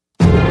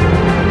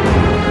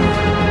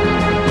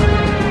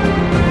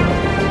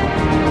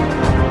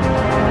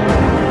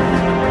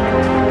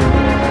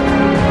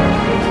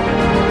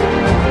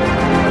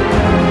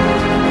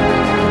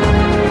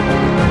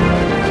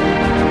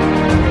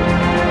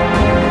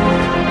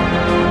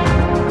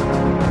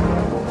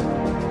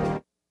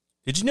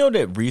Did you know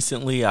that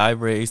recently I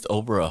raised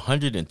over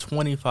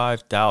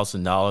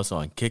 $125,000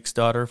 on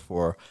Kickstarter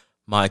for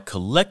my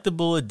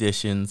collectible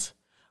editions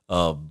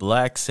of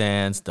Black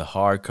Sands, the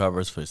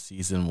hardcovers for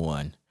season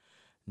 1?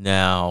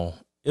 Now,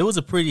 it was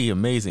a pretty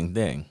amazing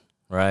thing,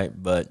 right?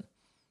 But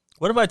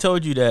what if I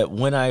told you that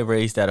when I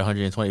raised that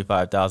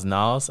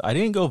 $125,000, I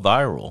didn't go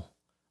viral?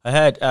 I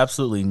had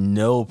absolutely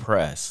no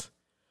press.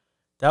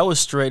 That was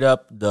straight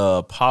up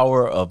the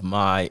power of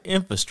my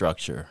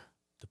infrastructure,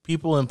 the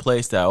people in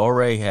place that I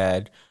already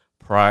had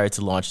prior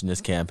to launching this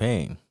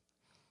campaign.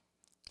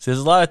 So there's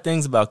a lot of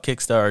things about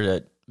Kickstarter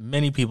that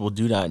many people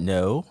do not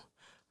know.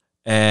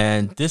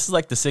 And this is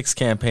like the 6th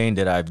campaign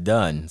that I've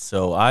done.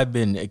 So I've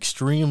been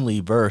extremely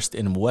versed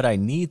in what I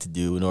need to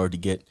do in order to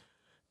get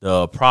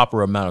the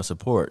proper amount of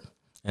support.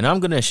 And I'm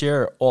going to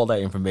share all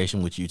that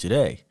information with you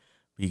today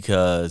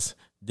because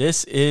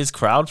this is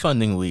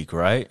crowdfunding week,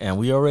 right? And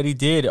we already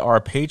did our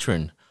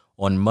patron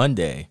on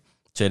Monday.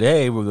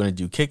 Today, we're going to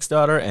do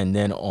Kickstarter. And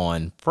then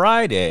on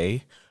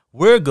Friday,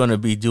 we're going to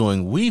be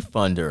doing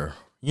WeFunder,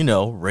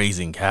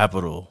 raising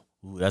capital.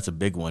 Ooh, that's a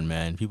big one,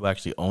 man. People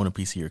actually own a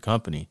piece of your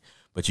company,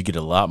 but you get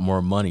a lot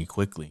more money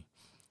quickly.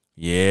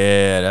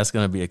 Yeah, that's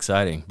going to be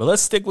exciting. But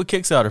let's stick with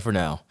Kickstarter for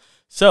now.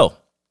 So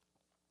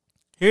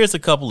here's a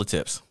couple of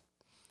tips.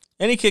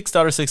 Any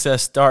Kickstarter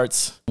success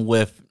starts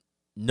with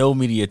no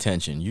media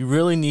attention. You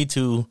really need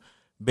to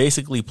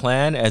basically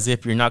plan as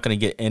if you're not going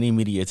to get any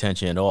media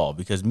attention at all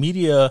because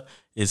media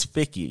is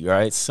picky,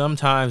 right?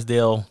 Sometimes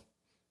they'll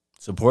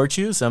support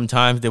you.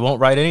 Sometimes they won't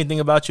write anything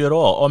about you at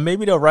all. Or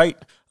maybe they'll write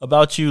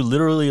about you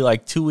literally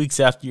like 2 weeks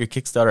after your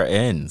Kickstarter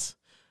ends,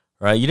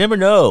 right? You never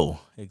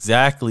know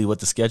exactly what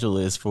the schedule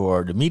is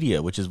for the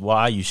media, which is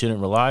why you shouldn't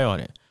rely on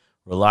it.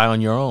 Rely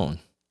on your own.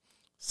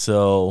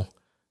 So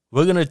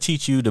we're going to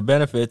teach you the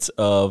benefits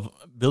of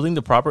building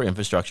the proper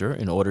infrastructure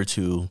in order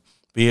to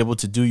be able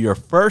to do your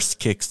first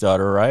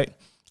Kickstarter, right?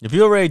 If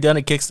you've already done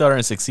a Kickstarter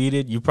and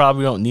succeeded, you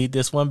probably don't need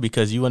this one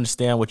because you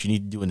understand what you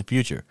need to do in the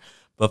future.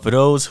 But for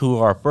those who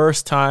are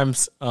first-time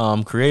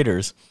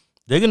creators,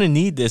 they're going to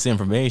need this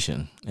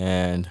information,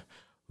 and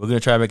we're going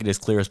to try to make it as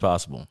clear as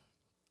possible.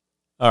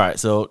 All right,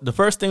 so the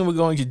first thing we're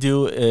going to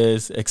do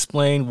is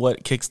explain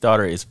what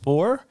Kickstarter is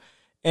for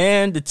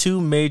and the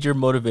 2 major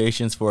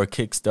motivations for a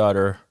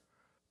Kickstarter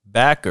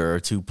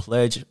backer to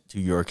pledge to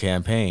your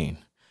campaign.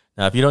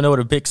 Now, if you don't know what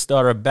a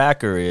Kickstarter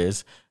backer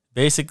is,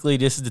 basically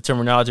this is the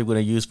terminology we're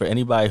going to use for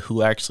anybody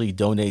who actually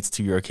donates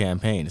to your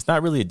campaign. It's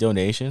not really a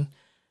donation,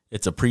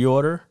 it's a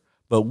pre-order,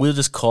 but we'll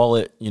just call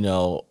it,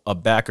 a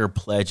backer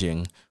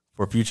pledging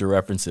for future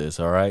references,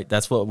 all right?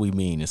 That's what we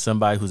mean. It's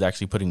somebody who's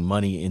actually putting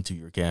money into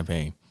your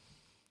campaign.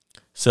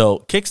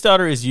 So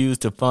Kickstarter is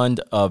used to fund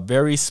a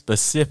very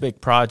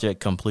specific project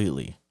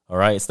completely, all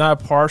right? It's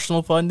not a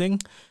partial funding.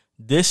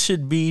 This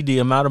should be the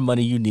amount of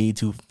money you need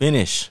to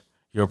finish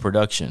your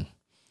production.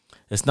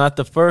 It's not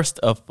the first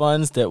of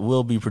funds that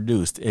will be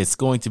produced. It's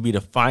going to be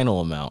the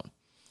final amount.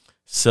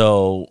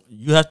 So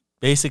you have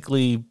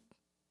basically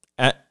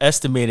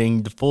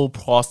estimating the full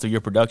cost of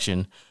your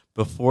production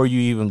before you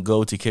even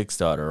go to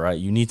Kickstarter, right?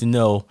 You need to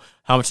know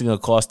how much it's going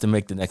to cost to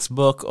make the next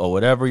book or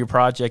whatever your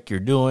project you're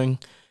doing.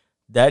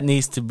 That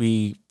needs to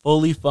be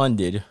fully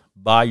funded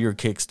by your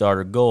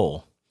Kickstarter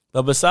goal.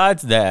 But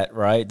besides that,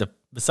 right,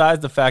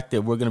 besides the fact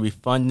that we're going to be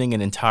funding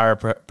an entire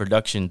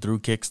production through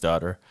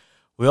Kickstarter,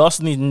 we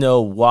also need to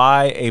know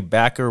why a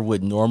backer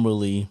would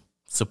normally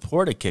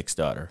support a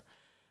Kickstarter.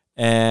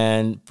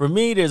 And for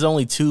me, there's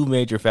only 2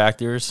 major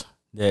factors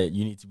that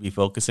you need to be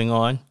focusing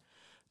on.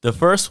 The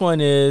first one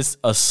is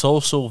a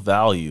social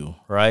value,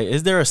 right?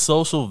 Is there a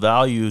social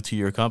value to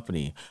your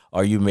company?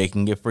 Are you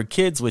making it for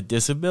kids with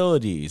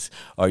disabilities?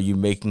 Are you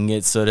making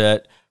it so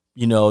that,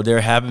 there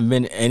haven't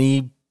been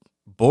any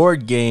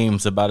board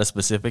games about a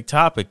specific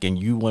topic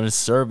and you want to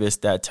service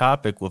that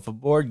topic with a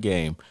board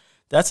game?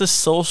 That's a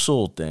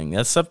social thing.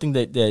 That's something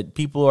that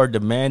people are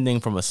demanding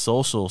from a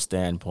social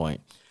standpoint.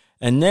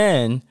 And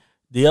then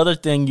the other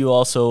thing you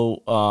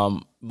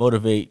also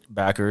motivate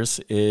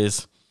backers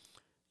is,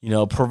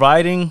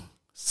 providing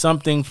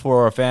something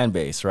for a fan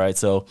base, right?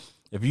 So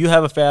if you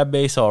have a fan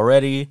base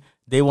already,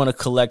 they want to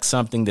collect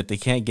something that they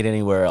can't get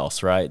anywhere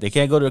else, right? They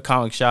can't go to a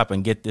comic shop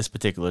and get this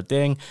particular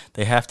thing.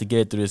 They have to get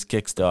it through this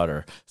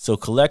Kickstarter. So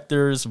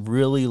collectors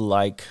really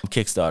like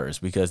Kickstarters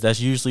because that's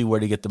usually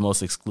where they get the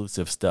most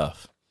exclusive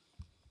stuff.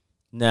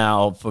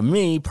 Now, for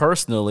me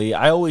personally,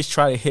 I always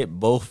try to hit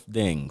both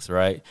things,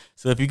 right?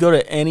 So if you go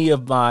to any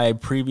of my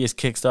previous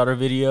Kickstarter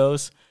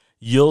videos,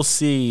 you'll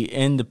see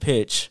in the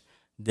pitch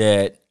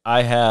that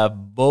I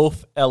have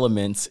both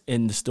elements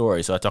in the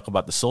story. So I talk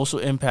about the social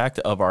impact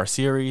of our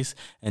series,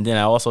 and then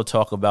I also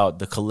talk about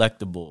the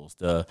collectibles,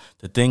 the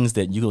things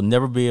that you'll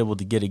never be able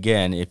to get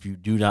again if you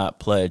do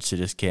not pledge to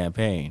this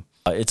campaign.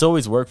 It's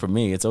always worked for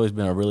me. It's always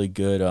been a really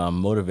good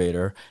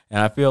motivator, and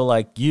I feel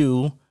like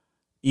you,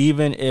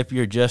 even if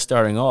you're just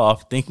starting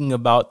off, thinking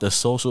about the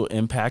social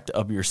impact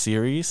of your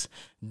series,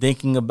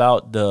 thinking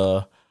about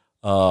the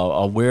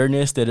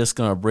awareness that it's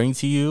going to bring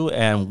to you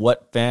and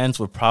what fans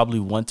would probably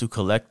want to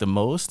collect the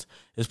most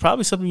is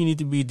probably something you need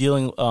to be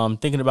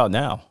thinking about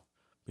now,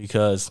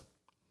 because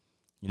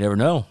you never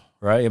know,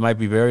 right? It might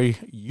be very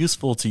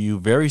useful to you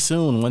very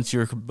soon once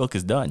your book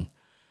is done.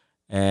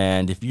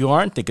 And if you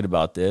aren't thinking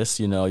about this,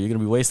 you're going to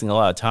be wasting a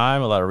lot of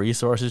time, a lot of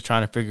resources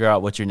trying to figure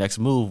out what's your next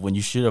move when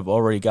you should have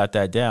already got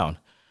that down.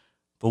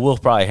 But we'll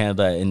probably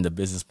handle that in the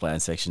business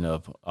plan section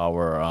of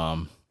our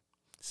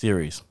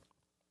series,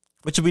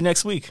 which will be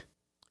next week.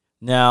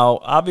 Now,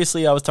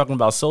 obviously, I was talking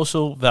about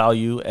social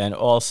value and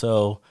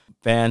also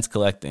fans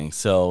collecting.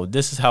 So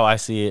this is how I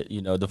see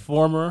it. The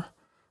former,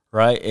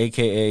 right,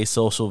 aka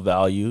social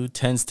value,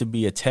 tends to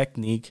be a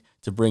technique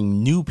to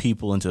bring new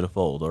people into the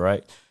fold, all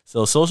right?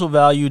 So social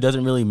value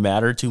doesn't really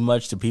matter too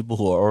much to people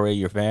who are already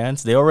your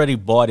fans. They already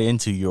bought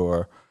into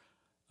your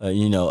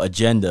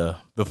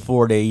agenda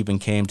before they even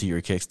came to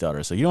your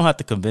Kickstarter. So you don't have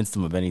to convince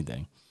them of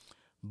anything.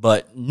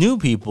 But new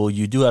people,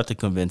 you do have to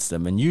convince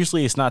them. And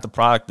usually it's not the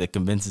product that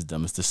convinces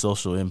them, it's the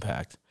social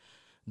impact.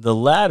 The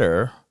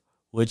latter,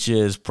 which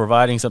is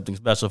providing something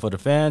special for the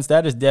fans,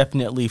 that is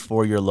definitely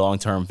for your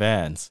long-term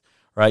fans,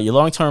 right? Your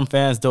long-term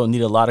fans don't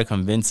need a lot of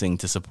convincing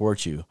to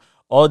support you.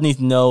 All they need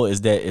to know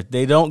is that if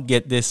they don't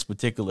get this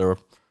particular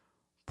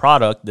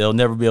product, they'll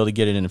never be able to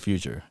get it in the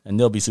future. And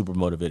they'll be super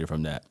motivated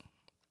from that.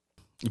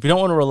 If you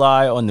don't want to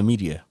rely on the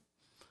media,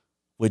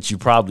 which you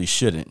probably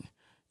shouldn't,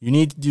 you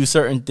need to do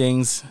certain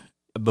things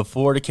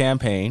before the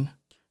campaign.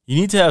 You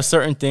need to have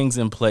certain things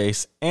in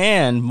place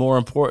and, more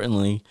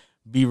importantly,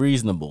 be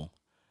reasonable.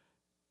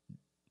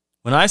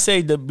 When I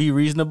say to be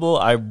reasonable,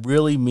 I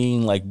really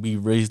mean be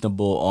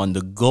reasonable on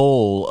the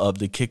goal of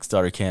the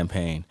Kickstarter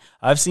campaign.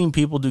 I've seen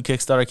people do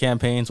Kickstarter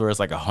campaigns where it's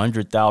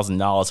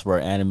 $100,000 for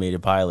an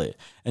animated pilot,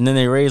 and then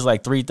they raise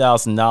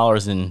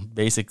 $3,000 and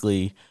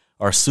basically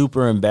are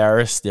super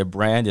embarrassed. Their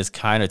brand is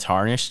kind of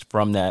tarnished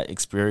from that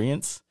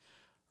experience,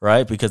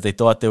 right? Because they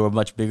thought they were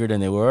much bigger than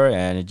they were,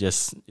 and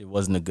it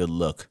wasn't a good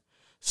look.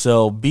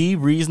 So be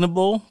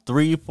reasonable.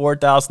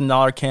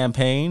 $3,000-$4,000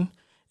 campaign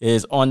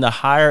is on the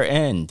higher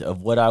end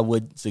of what I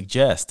would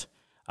suggest.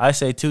 I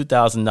say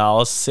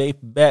 $2,000, safe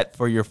bet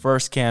for your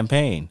first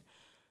campaign.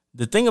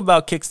 The thing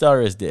about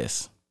Kickstarter is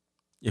this.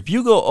 If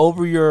you go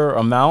over your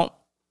amount,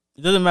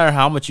 it doesn't matter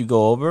how much you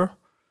go over.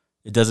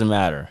 It doesn't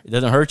matter. It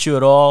doesn't hurt you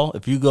at all.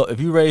 If you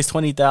raise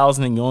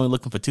 $20,000 and you're only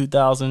looking for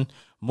 $2,000,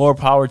 more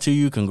power to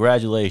you.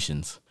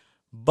 Congratulations.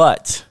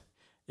 But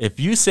if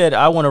you said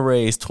I want to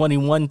raise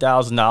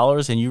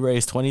 $21,000 and you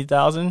raise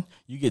 $20,000,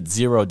 you get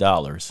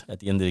 $0 at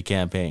the end of the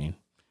campaign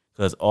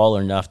because all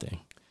or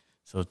nothing.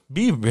 So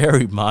be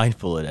very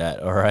mindful of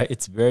that. All right,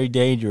 it's very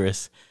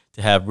dangerous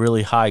to have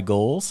really high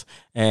goals,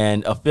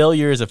 and a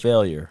failure is a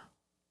failure.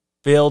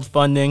 Failed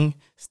funding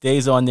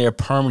stays on there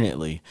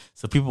permanently.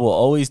 So people will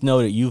always know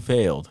that you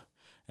failed.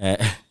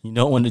 And you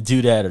don't want to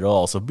do that at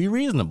all. So be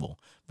reasonable.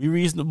 Be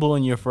reasonable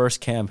in your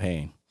first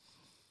campaign.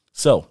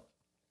 So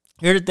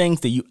here are the things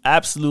that you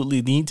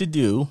absolutely need to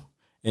do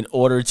in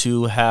order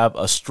to have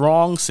a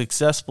strong,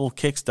 successful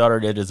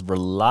Kickstarter that is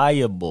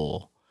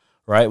reliable,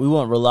 right? We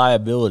want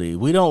reliability.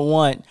 We don't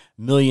want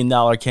 $1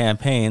 million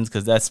campaigns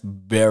because that's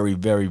very,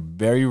 very,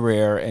 very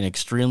rare and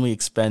extremely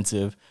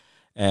expensive.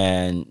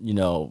 And,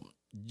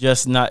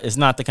 it's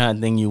not the kind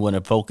of thing you want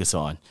to focus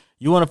on.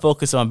 You want to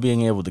focus on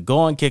being able to go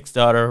on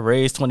Kickstarter,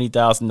 raise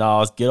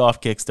 $20,000, get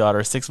off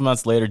Kickstarter, 6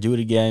 months later, do it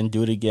again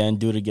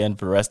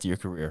for the rest of your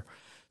career.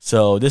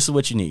 So this is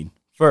what you need.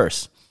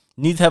 First,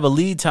 you need to have a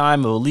lead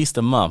time of at least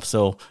a month.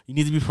 So you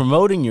need to be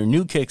promoting your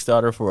new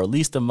Kickstarter for at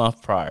least a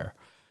month prior.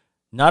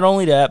 Not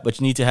only that, but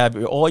you need to have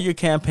all your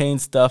campaign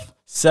stuff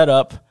set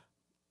up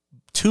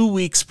 2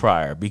 weeks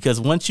prior, because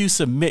once you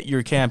submit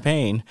your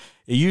campaign,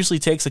 it usually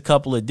takes a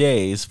couple of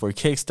days for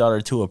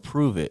Kickstarter to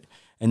approve it.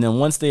 And then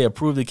once they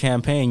approve the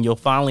campaign, you'll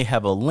finally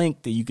have a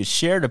link that you could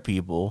share to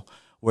people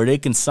where they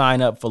can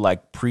sign up for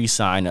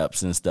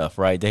pre-sign-ups and stuff,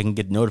 right? They can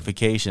get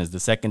notifications the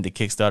second the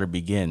Kickstarter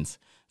begins.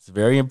 It's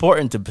very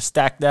important to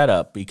stack that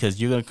up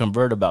because you're going to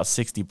convert about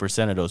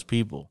 60% of those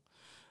people.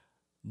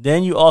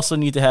 Then you also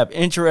need to have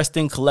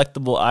interesting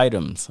collectible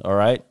items, all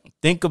right?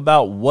 Think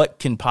about what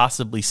can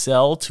possibly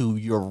sell to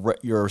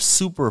your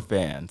super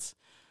fans.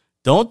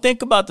 Don't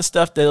think about the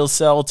stuff that'll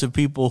sell to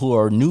people who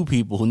are new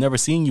people who never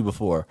seen you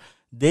before.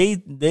 They're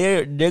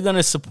going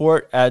to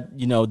support at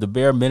the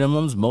bare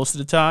minimums most of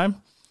the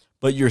time,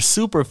 but your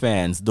super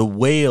fans, the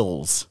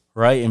whales,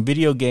 right? In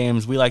video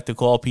games, we like to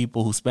call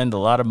people who spend a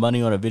lot of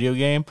money on a video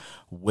game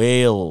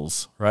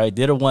whales, right?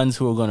 They're the ones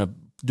who are going to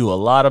do a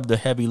lot of the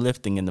heavy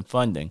lifting and the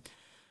funding.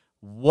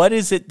 What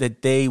is it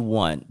that they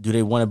want? Do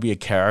they want to be a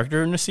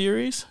character in the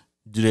series?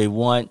 Do they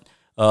want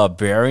a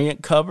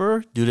variant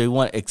cover? Do they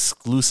want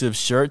exclusive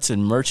shirts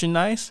and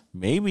merchandise?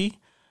 Maybe.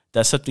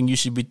 That's something you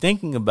should be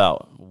thinking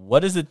about.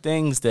 What is the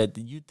things that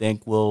you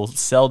think will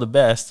sell the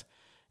best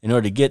in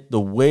order to get the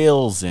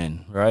whales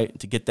in, right?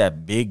 To get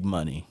that big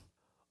money.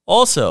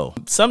 Also,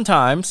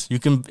 sometimes you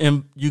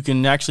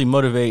can actually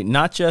motivate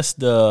not just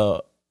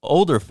the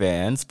older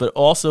fans, but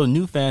also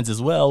new fans as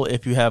well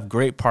if you have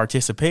great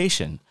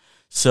participation.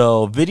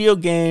 So video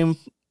game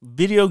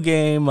video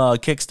game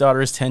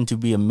Kickstarters tend to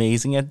be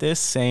amazing at this.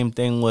 Same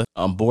thing with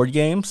board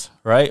games,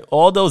 right?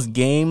 All those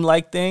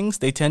game-like things,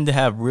 they tend to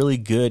have really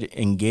good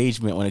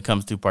engagement when it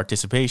comes to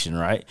participation,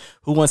 right?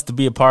 Who wants to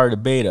be a part of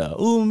the beta?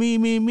 Ooh,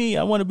 me.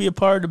 I want to be a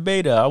part of the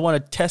beta. I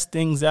want to test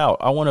things out.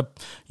 I want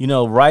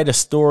to, write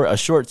a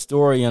short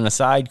story on a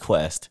side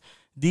quest.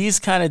 These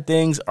kind of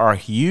things are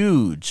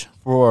huge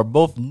for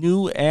both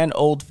new and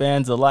old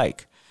fans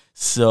alike.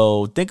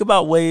 So think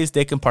about ways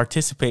they can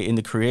participate in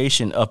the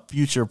creation of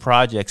future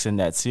projects in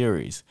that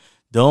series.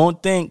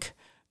 Don't think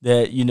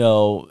that,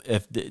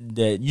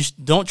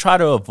 don't try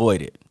to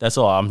avoid it. That's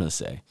all I'm going to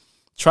say.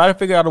 Try to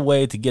figure out a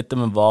way to get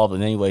them involved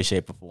in any way,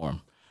 shape, or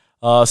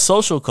form.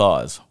 Social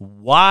cause.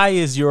 Why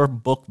is your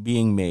book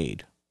being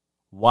made?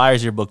 Why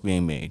is your book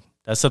being made?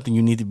 That's something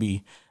you need to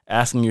be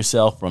asking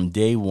yourself from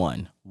day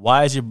one.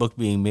 Why is your book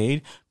being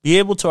made? Be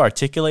able to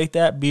articulate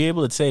that. Be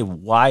able to say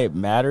why it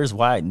matters,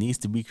 why it needs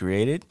to be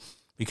created,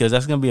 because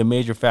that's going to be a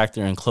major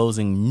factor in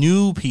closing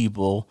new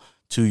people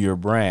to your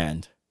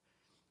brand.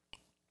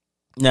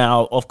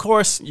 Now, of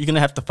course, you're going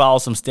to have to follow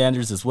some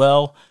standards as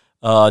well.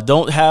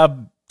 Don't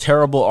have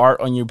terrible art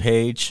on your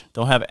page.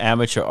 Don't have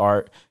amateur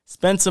art.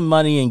 Spend some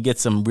money and get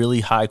some really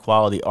high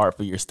quality art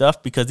for your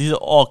stuff, because these are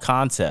all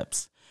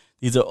concepts.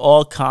 These are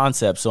all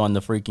concepts on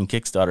the freaking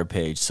Kickstarter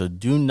page. So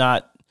do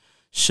not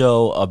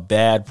show a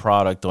bad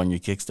product on your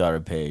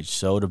Kickstarter page.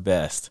 Show the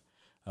best.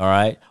 All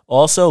right.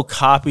 Also,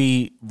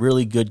 copy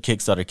really good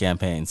Kickstarter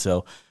campaigns.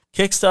 So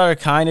Kickstarter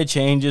kind of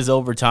changes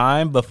over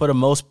time, but for the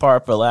most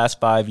part, for the last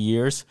 5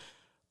 years,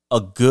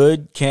 a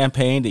good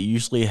campaign that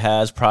usually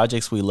has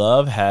projects we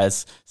love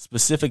has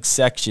specific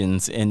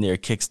sections in their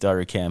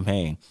Kickstarter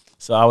campaign.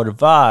 So I would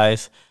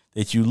advise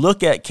that you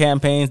look at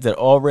campaigns that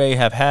already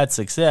have had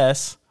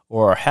success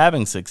or are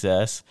having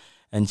success,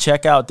 and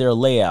check out their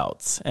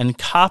layouts and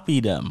copy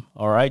them,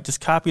 all right?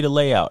 Just copy the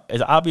layout.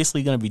 It's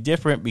obviously going to be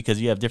different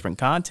because you have different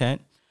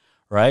content,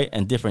 right,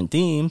 and different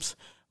themes,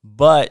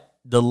 but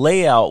the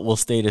layout will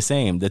stay the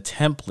same. The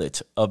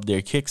template of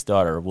their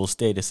Kickstarter will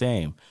stay the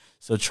same.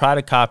 So try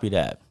to copy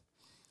that.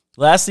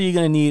 Lastly, you're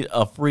going to need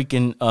a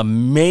freaking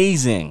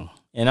amazing,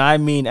 and I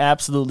mean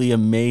absolutely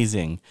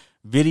amazing,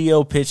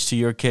 video pitch to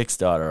your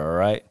Kickstarter, all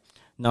right?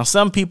 Now,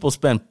 some people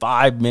spend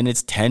 5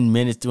 minutes, 10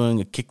 minutes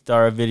doing a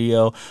Kickstarter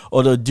video,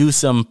 or they'll do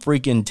some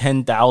freaking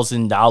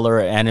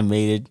 $10,000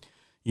 animated,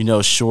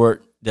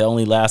 short that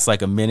only lasts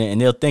like a minute,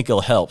 and they'll think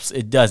it helps.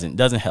 It doesn't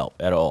help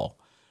at all.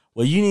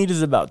 What you need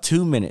is about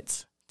 2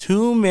 minutes,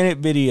 2-minute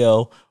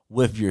video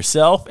with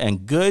yourself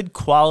and good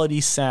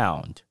quality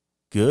sound,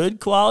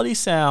 good quality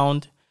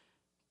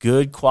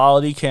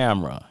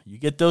camera. You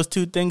get those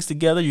two things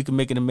together, you can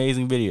make an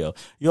amazing video.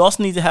 You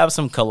also need to have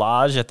some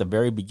collage at the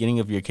very beginning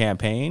of your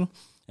campaign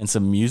and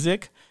some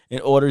music in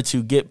order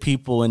to get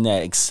people in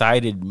that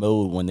excited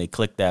mode when they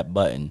click that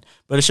button.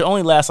 But it should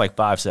only last like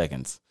 5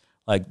 seconds.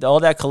 Like all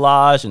that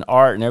collage and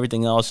art and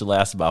everything else should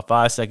last about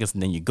 5 seconds,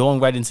 and then you're going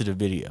right into the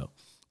video.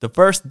 The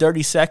first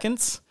 30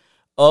 seconds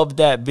of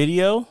that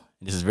video,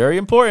 this is very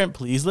important,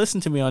 please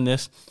listen to me on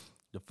this.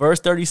 The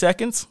first 30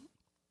 seconds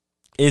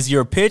is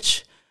your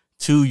pitch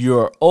to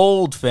your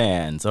old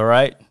fans, all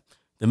right?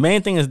 The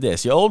main thing is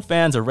this. Your old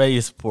fans are ready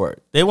to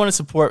support. They want to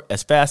support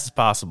as fast as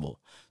possible.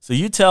 So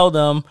you tell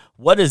them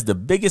what is the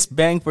biggest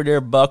bang for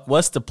their buck,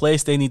 what's the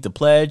place they need to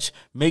pledge.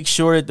 Make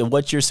sure that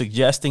what you're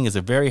suggesting is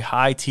a very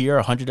high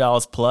tier,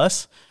 $100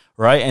 plus,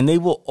 right? And they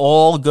will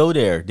all go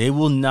there. They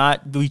will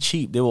not be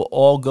cheap. They will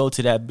all go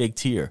to that big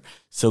tier.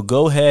 So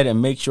go ahead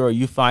and make sure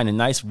you find a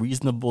nice,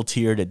 reasonable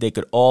tier that they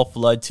could all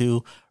flood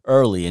to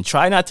early. And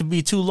try not to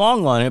be too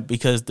long on it,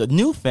 because the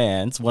new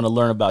fans want to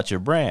learn about your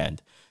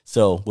brand.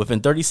 So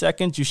within 30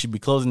 seconds, you should be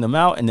closing them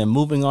out and then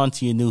moving on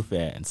to your new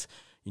fans.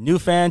 Your new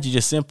fans, you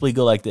just simply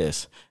go like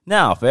this.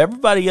 Now, for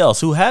everybody else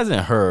who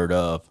hasn't heard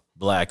of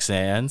Black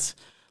Sands,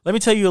 let me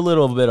tell you a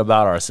little bit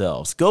about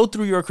ourselves. Go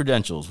through your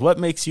credentials. What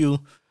makes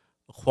you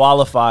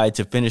qualified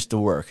to finish the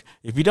work?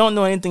 If you don't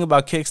know anything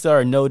about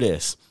Kickstarter, know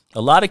this.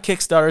 A lot of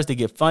Kickstarters that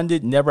get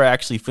funded never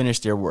actually finish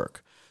their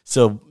work.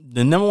 So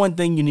the number one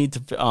thing you need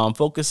to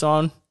focus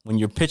on when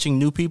you're pitching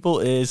new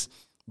people is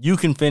you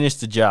can finish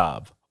the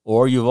job,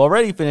 or you've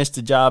already finished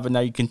the job and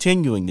now you're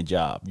continuing the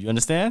job. You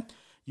understand?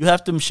 You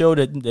have to show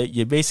that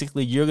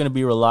you're going to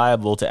be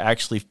reliable to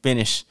actually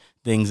finish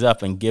things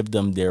up and give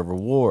them their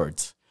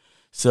rewards.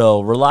 So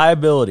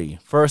reliability,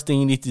 first thing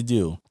you need to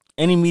do.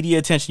 Any media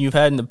attention you've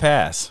had in the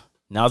past,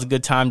 now's a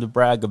good time to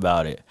brag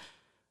about it.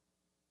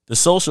 The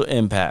social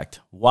impact.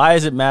 Why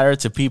does it matter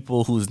to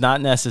people who's not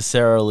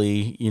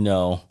necessarily,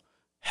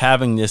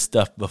 having this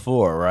stuff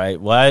before, right?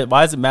 Why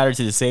does it matter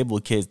to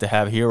disabled kids to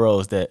have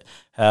heroes that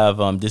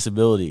have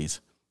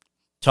disabilities?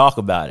 Talk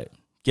about it.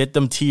 Get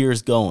them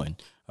tears going.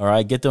 All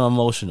right, get them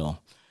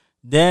emotional.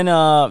 Then,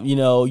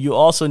 you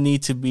also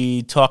need to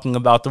be talking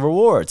about the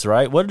rewards,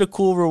 right? What are the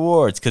cool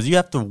rewards? Because you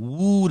have to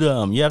woo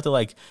them. You have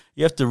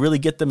to really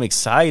get them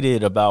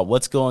excited about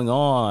what's going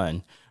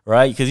on,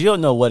 right? Because you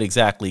don't know what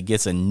exactly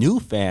gets a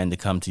new fan to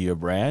come to your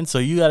brand. So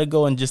you got to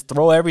go and just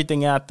throw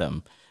everything at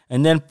them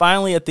And then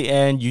finally at the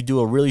end, you do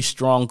a really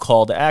strong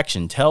call to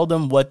action. Tell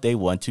them what they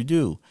want to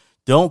do.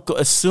 Don't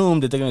assume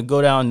that they're going to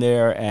go down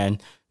there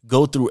and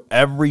go through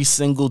every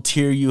single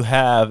tier you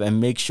have and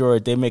make sure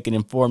that they make an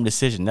informed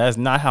decision. That is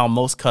not how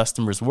most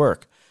customers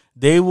work.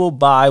 They will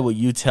buy what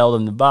you tell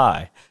them to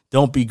buy.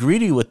 Don't be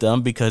greedy with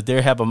them because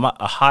they have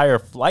a higher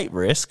flight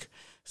risk.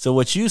 So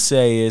what you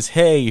say is,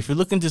 hey, if you're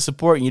looking to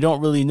support and you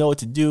don't really know what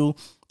to do,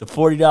 the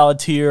 $40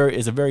 tier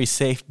is a very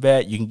safe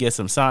bet. You can get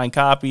some signed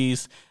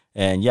copies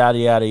and yada,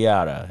 yada,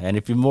 yada. And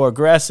if you're more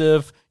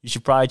aggressive, you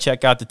should probably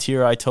check out the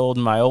tier I told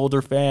my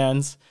older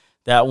fans.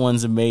 That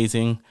one's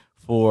amazing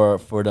for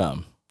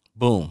them.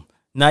 Boom.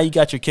 Now you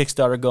got your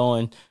Kickstarter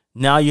going.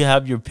 Now you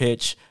have your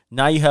pitch.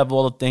 Now you have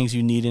all the things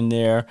you need in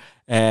there.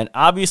 And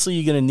obviously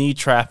you're going to need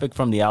traffic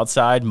from the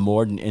outside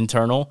more than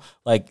internal.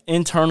 Like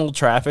internal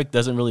traffic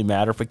doesn't really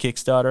matter for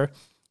Kickstarter.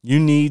 You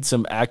need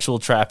some actual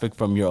traffic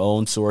from your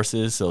own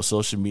sources, so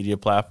social media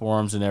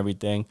platforms and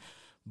everything.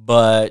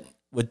 But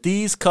with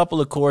these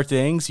couple of core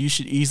things, you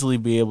should easily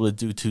be able to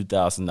do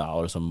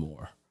 $2,000 or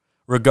more,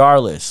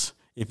 regardless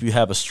if you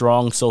have a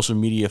strong social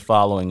media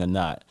following or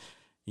not.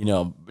 You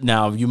know,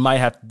 now you might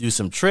have to do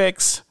some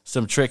tricks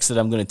that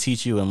I'm going to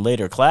teach you in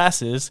later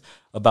classes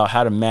about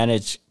how to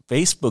manage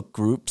Facebook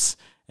groups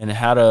and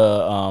how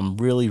to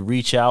really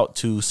reach out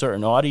to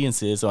certain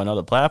audiences on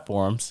other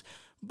platforms.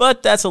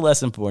 But that's a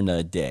lesson for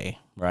another day,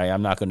 right?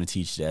 I'm not going to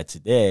teach that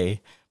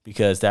today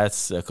because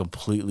that's a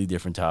completely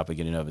different topic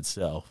in and of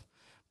itself.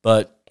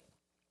 But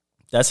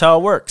that's how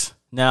it works.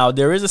 Now,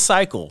 there is a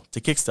cycle to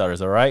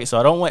Kickstarters, all right? So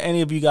I don't want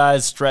any of you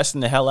guys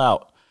stressing the hell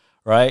out,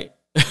 right?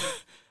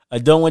 I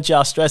don't want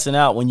y'all stressing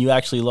out when you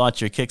actually launch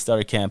your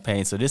Kickstarter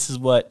campaign. So this is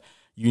what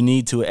you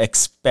need to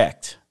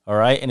expect, all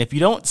right? And if you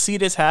don't see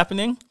this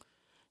happening,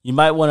 you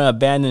might want to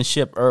abandon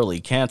ship early,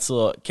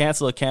 cancel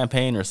a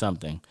campaign or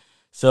something.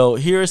 So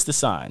here's the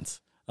signs.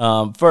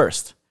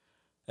 First,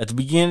 at the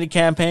beginning of the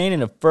campaign,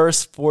 in the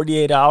first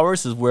 48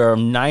 hours is where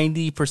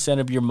 90%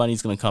 of your money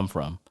is going to come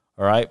from,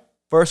 all right?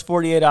 First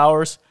 48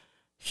 hours,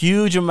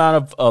 huge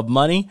amount of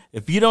money.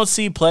 If you don't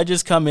see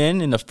pledges come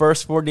in the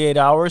first 48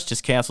 hours,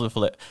 just cancel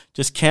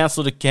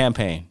the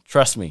campaign.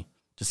 Trust me.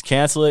 Just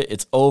cancel it.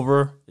 It's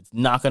over. It's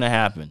not going to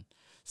happen.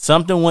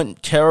 Something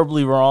went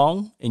terribly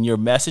wrong in your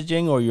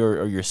messaging or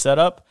your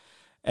setup,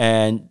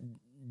 and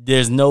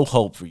there's no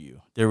hope for you.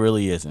 There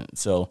really isn't.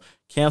 So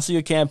cancel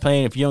your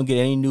campaign if you don't get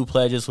any new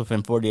pledges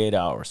within 48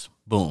 hours.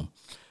 Boom.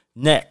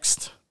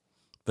 Next,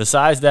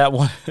 besides that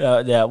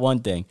one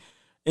thing,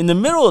 in the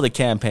middle of the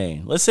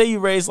campaign, let's say you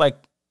raise like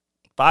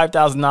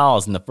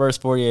 $5,000 in the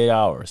first 48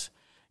 hours.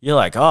 You're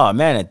like, oh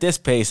man, at this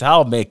pace,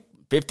 I'll make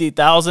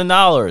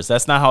 $50,000.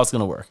 That's not how it's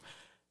going to work.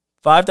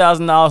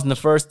 $5,000 in the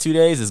first 2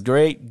 days is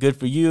great. Good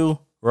for you,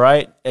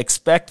 right?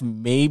 Expect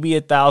maybe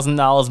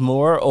 $1,000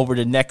 more over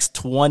the next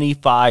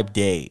 25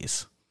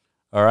 days.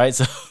 All right.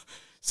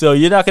 So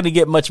you're not going to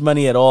get much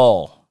money at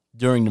all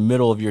during the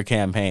middle of your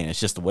campaign. It's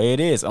just the way it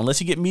is.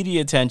 Unless you get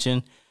media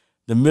attention,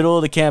 the middle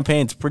of the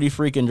campaign is pretty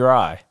freaking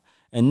dry.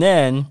 And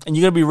you're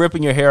going to be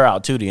ripping your hair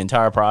out too the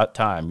entire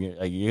time. You're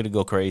going to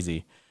go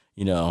crazy,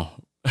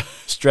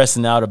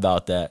 stressing out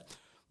about that.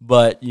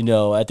 But,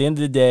 at the end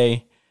of the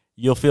day,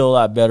 you'll feel a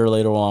lot better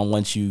later on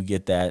once you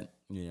get that,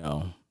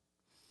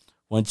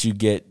 once you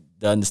get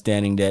the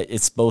understanding that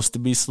it's supposed to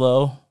be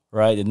slow,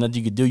 right? And nothing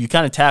you could do. You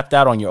kind of tapped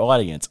out on your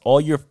audience.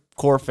 All your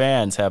core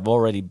fans have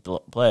already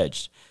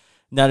pledged.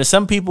 Now, there's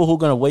some people who are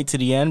going to wait to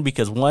the end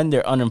because, one,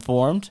 they're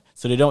uninformed,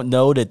 so they don't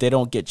know that they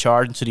don't get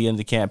charged until the end of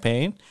the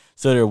campaign.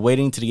 So they're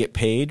waiting to get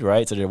paid,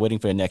 right? So they're waiting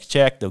for the next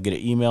check. They'll get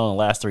an email in the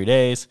last 3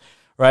 days,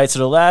 right? So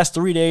the last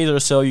 3 days or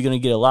so, you're going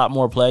to get a lot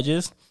more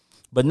pledges,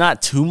 but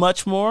not too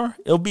much more.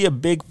 It'll be a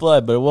big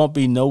flood, but it won't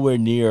be nowhere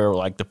near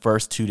like the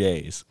first 2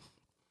 days.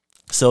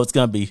 So it's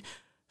going to be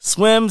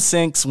swim,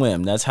 sink,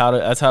 swim. That's how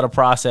the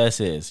process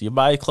is. Your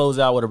body close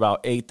out with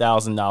about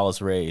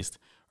 $8,000 raised,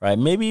 right?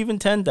 Maybe even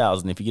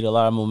 $10,000 if you get a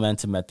lot of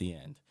momentum at the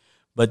end.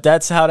 But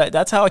that's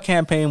how a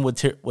campaign would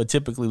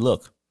typically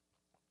look.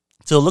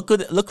 So look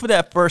for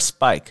that first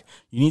spike.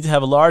 You need to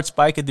have a large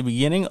spike at the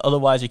beginning,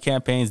 otherwise your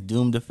campaign's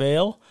doomed to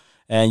fail,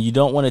 and you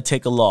don't want to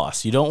take a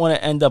loss. You don't want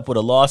to end up with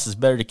a loss. It's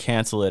better to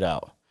cancel it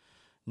out.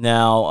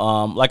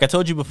 Now, like I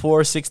told you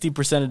before,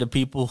 60% of the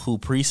people who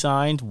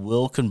pre-signed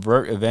will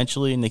convert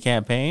eventually in the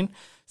campaign.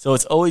 So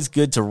it's always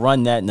good to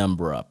run that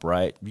number up,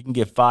 right? You can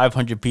get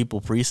 500 people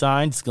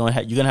pre-signed. You're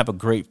going to have a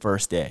great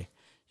first day.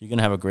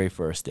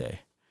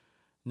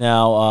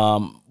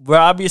 Now, we're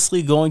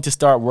obviously going to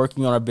start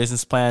working on our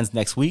business plans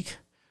next week.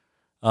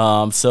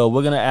 So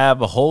we're going to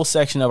have a whole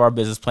section of our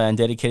business plan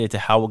dedicated to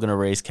how we're going to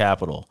raise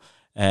capital.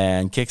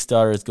 And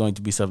Kickstarter is going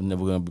to be something that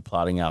we're going to be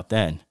plotting out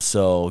then.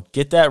 So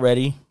get that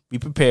ready. Be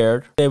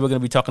prepared. Today we're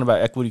going to be talking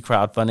about equity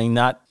crowdfunding.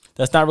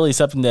 That's not really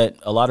something that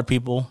a lot of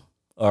people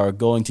are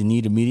going to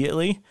need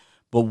immediately.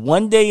 But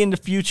one day in the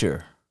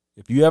future,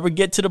 if you ever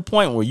get to the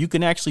point where you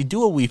can actually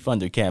do a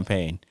WeFunder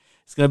campaign,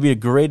 it's going to be the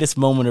greatest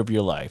moment of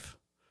your life,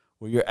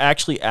 where you're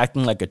actually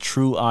acting like a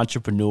true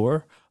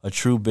entrepreneur, a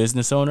true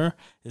business owner.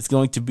 It's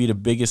going to be the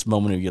biggest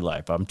moment of your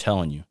life, I'm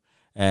telling you.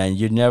 and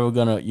you're never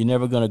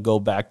gonna go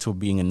back to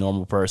being a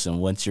normal person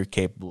once you're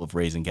capable of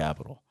raising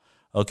capital.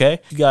 Okay,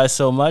 thank you guys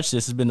so much.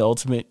 This has been the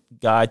ultimate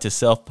guide to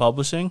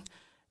self-publishing,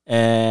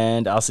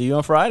 and I'll see you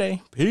on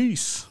Friday.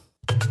 Peace.